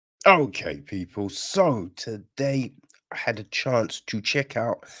Okay, people. So today I had a chance to check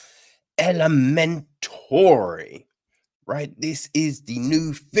out ElemenTory. Right, this is the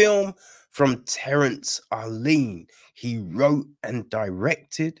new film from Terrence Arlyn. He wrote and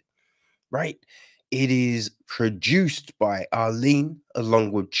directed. Right, it is produced by Arlyn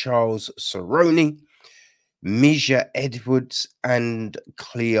along with Charles Cerrone, Misha Edwards, and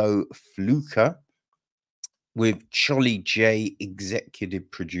Cleo Fluker, with Cholly J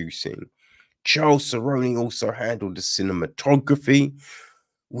executive producing. Charles Cerrone also handled the cinematography.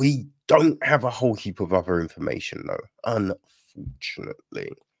 We don't have a whole heap of other information though,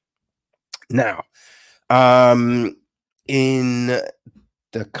 unfortunately. Now, in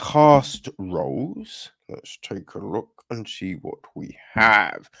the cast roles, let's take a look and see what we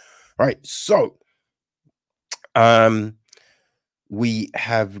have. Right, so we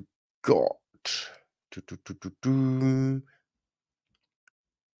have got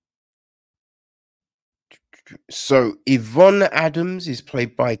so Yvonne Adams is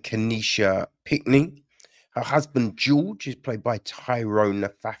played by Kenisha Pinckney. Her husband George is played by Tyrone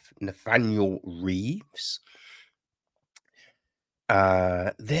Nathaniel Reeves.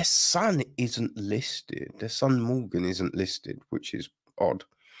 Their son isn't listed. Their son Morgan isn't listed, which is odd.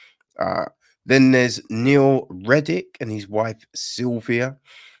 Then there's Neil Reddick and his wife Sylvia.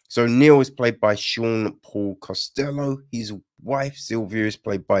 So Neil is played by Shaun Paul Costello. His wife Sylvia is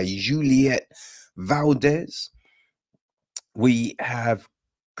played by Juliette Valdez. We have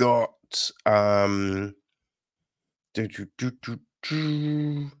got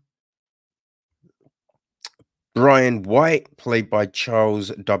Brian White, played by Charles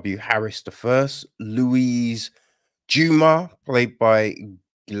W. Harris I. Louise Juma, played by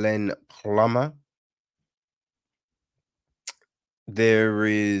Glenn Plummer. There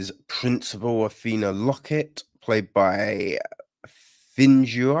is Principal Athena Lockett, played by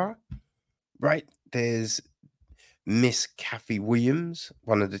Finjua. Right, there's Miss Kathy Williams,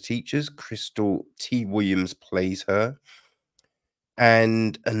 one of the teachers. Crystal T. Williams plays her.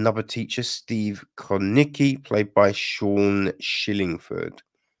 And another teacher, Steve Kornicki, played by Sean Shillingford.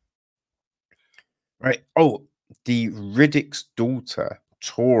 Right. Oh, the Riddick's daughter,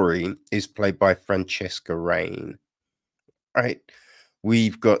 Tori, is played by Francesca Rain. Right.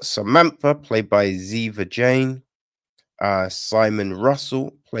 We've got Samantha, played by Ziva Jane. Simon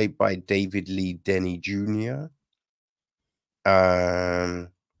Russell, played by David Lee Denny Jr. The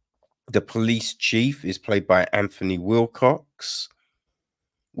police chief is played by Anthony Wilcox.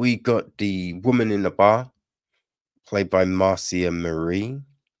 We got the woman in the bar, played by Marcia Marie.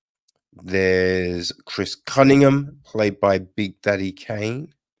 There's Chris Cunningham, played by Big Daddy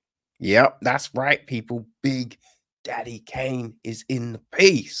Kane. Yep, that's right, people. Big Daddy Kane is in the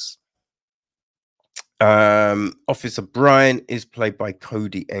piece. Officer Brian is played by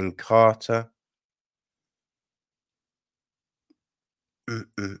Cody N. Carter.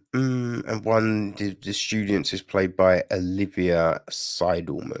 And one of the students is played by Olivia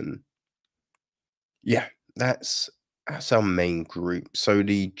Seidelman. Yeah, that's our main group. So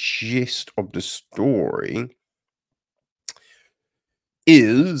the gist of the story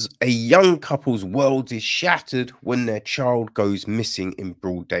is a young couple's world is shattered when their child goes missing in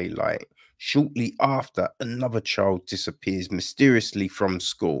broad daylight. Shortly after, another child disappears mysteriously from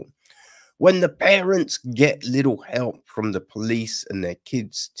school. When the parents get little help from the police and their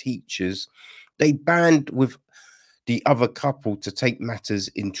kids' teachers, they band with the other couple to take matters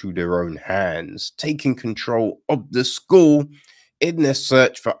into their own hands, taking control of the school in their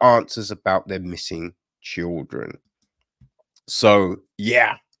search for answers about their missing children. So,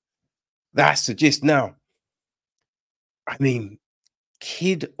 yeah, that's the gist. Now, I mean,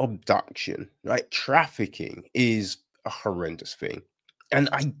 kid abduction, right? Trafficking is a horrendous thing. And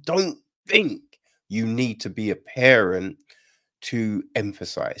I don't think you need to be a parent to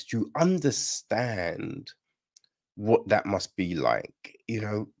emphasize, to understand what that must be like,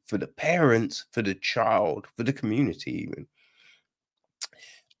 for the parents, for the child, for the community, even.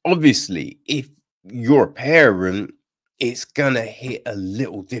 Obviously, if you're a parent, it's gonna hit a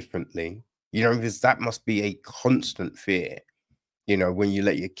little differently, because that must be a constant fear, when you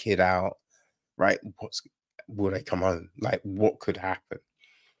let your kid out, right? Will they come home? Like, what could happen?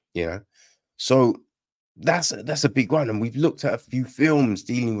 So that's a big one. And we've looked at a few films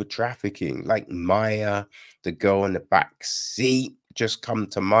dealing with trafficking, like Maya, The Girl in the Back Seat, just come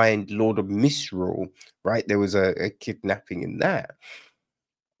to mind. Lord of Misrule, right? There was a kidnapping in that.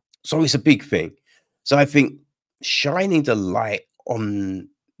 So it's a big thing. So I think shining the light on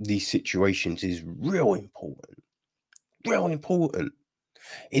these situations is real important. Real important.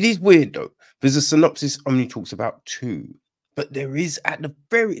 It is weird though, because the synopsis only talks about 2, But there is at the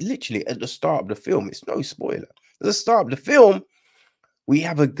very literally at the start of the film, it's no spoiler. At the start of the film, we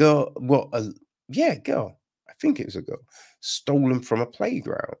have a girl, well, girl. I think it was a girl, stolen from a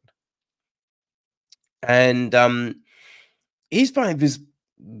playground. And he's fine because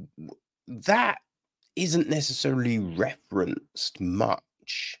that isn't necessarily referenced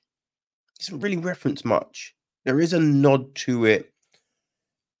much. It isn't really referenced much. There is a nod to it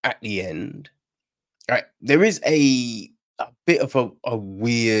at the end. Right. There is a bit of a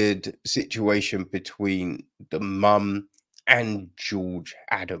weird situation between the mum and George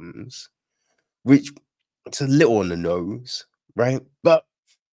Adams, which it's a little on the nose, right? But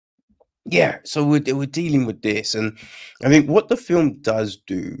yeah, so we're dealing with this, and I think what the film does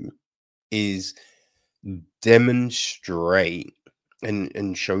do is demonstrate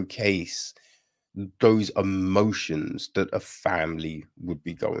and showcase those emotions that a family would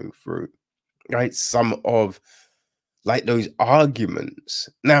be going through, right? Some of like those arguments.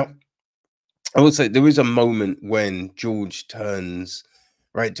 Now, I would say there is a moment when George turns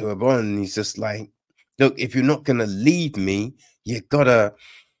right to a bond and he's just like, look, if you're not gonna leave me, you gotta,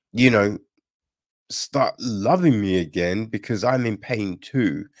 you know, start loving me again because I'm in pain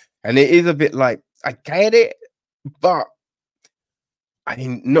too. And it is a bit like, I get it, but I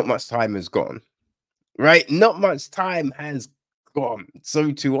mean, not much time has gone, right? Not much time has gone.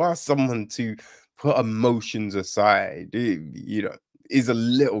 So to ask someone to put emotions aside, is a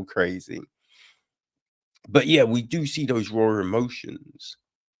little crazy. But yeah, we do see those raw emotions,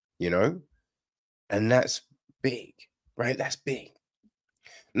 you know, and that's big, right? That's big.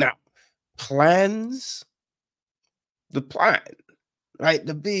 Now, plans, the plan, right?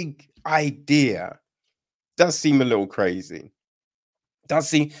 The big idea does seem a little crazy. Does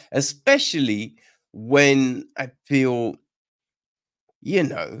seem, especially when I feel, you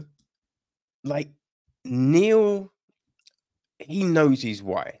know, like Neil, he knows his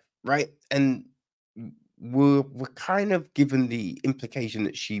wife, right? And we're kind of given the implication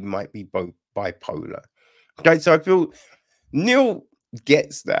that she might be both bipolar. Okay, so I feel Neil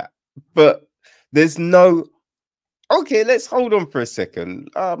gets that, but there's no okay, let's hold on for a second.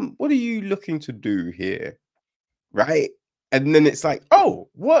 What are you looking to do here? Right? And then it's like, oh,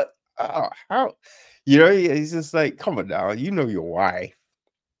 what? How? He's just like, come on now, you know your wife,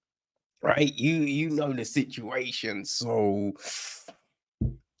 right? You know the situation. So,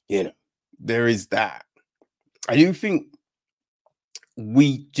 you know, there is that. I do think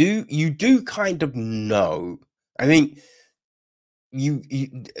you do kind of know. I think you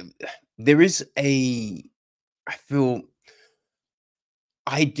there is I feel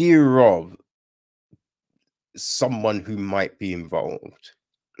idea of someone who might be involved.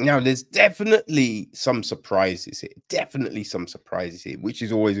 Now, there's definitely some surprises here. Definitely some surprises here, which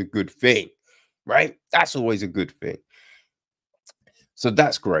is always a good thing, right? That's always a good thing. So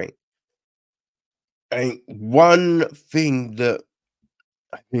that's great. And one thing that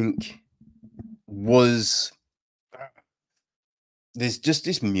I think was there's just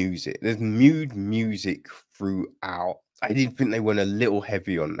this music. There's mood music throughout. I did think they went a little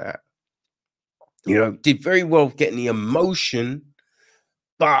heavy on that. Did very well getting the emotion,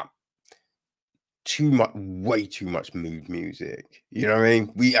 but too much, way too much mood music. You know what I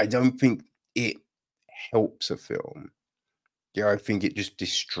mean? I don't think it helps a film. I think it just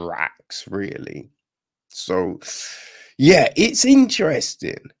distracts really. So yeah, it's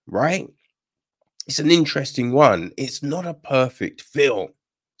interesting, right? It's an interesting one. It's not a perfect film.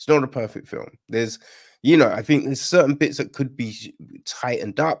 It's not a perfect film. I think there's certain bits that could be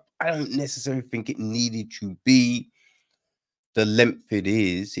tightened up. I don't necessarily think it needed to be the length it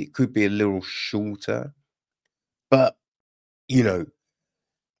is. It could be a little shorter, but it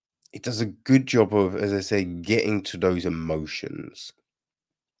does a good job of, as I say, getting to those emotions.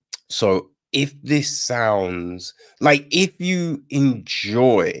 So if this sounds like if you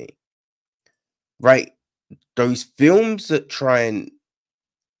enjoy, right, those films that try and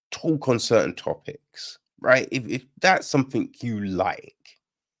talk on certain topics, right? If that's something you like,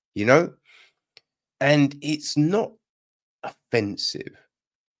 you know, and it's not offensive,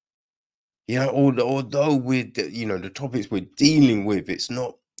 although with the topics we're dealing with, it's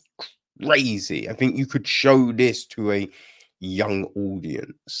not crazy. I think you could show this to a young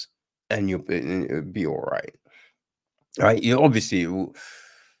audience and it'll be all right. Right? Obviously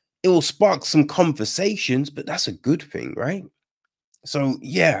it will spark some conversations, but that's a good thing, right? So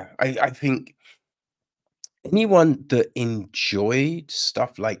yeah, I think anyone that enjoyed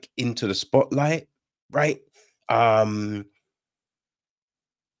stuff like Into the Spotlight, right? Um,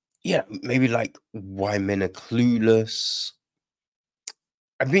 yeah, maybe like Why Men Are Clueless.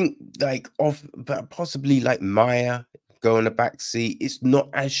 I think like possibly like Maya. Girl in the Backseat. It's not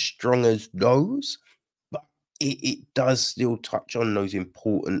as strong as those, but it does still touch on those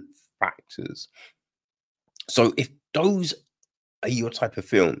important factors. So if those are your type of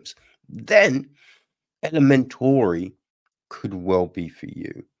films, then ElemenTory could well be for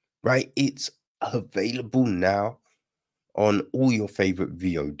you, right? It's available now on all your favorite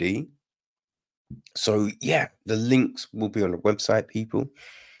VOD. So yeah, the links will be on the website, people.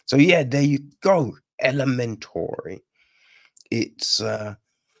 So yeah, there you go. ElemenTory. It's an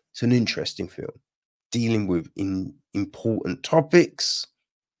interesting film dealing with important topics.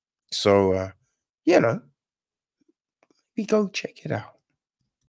 So you know, we go check it out.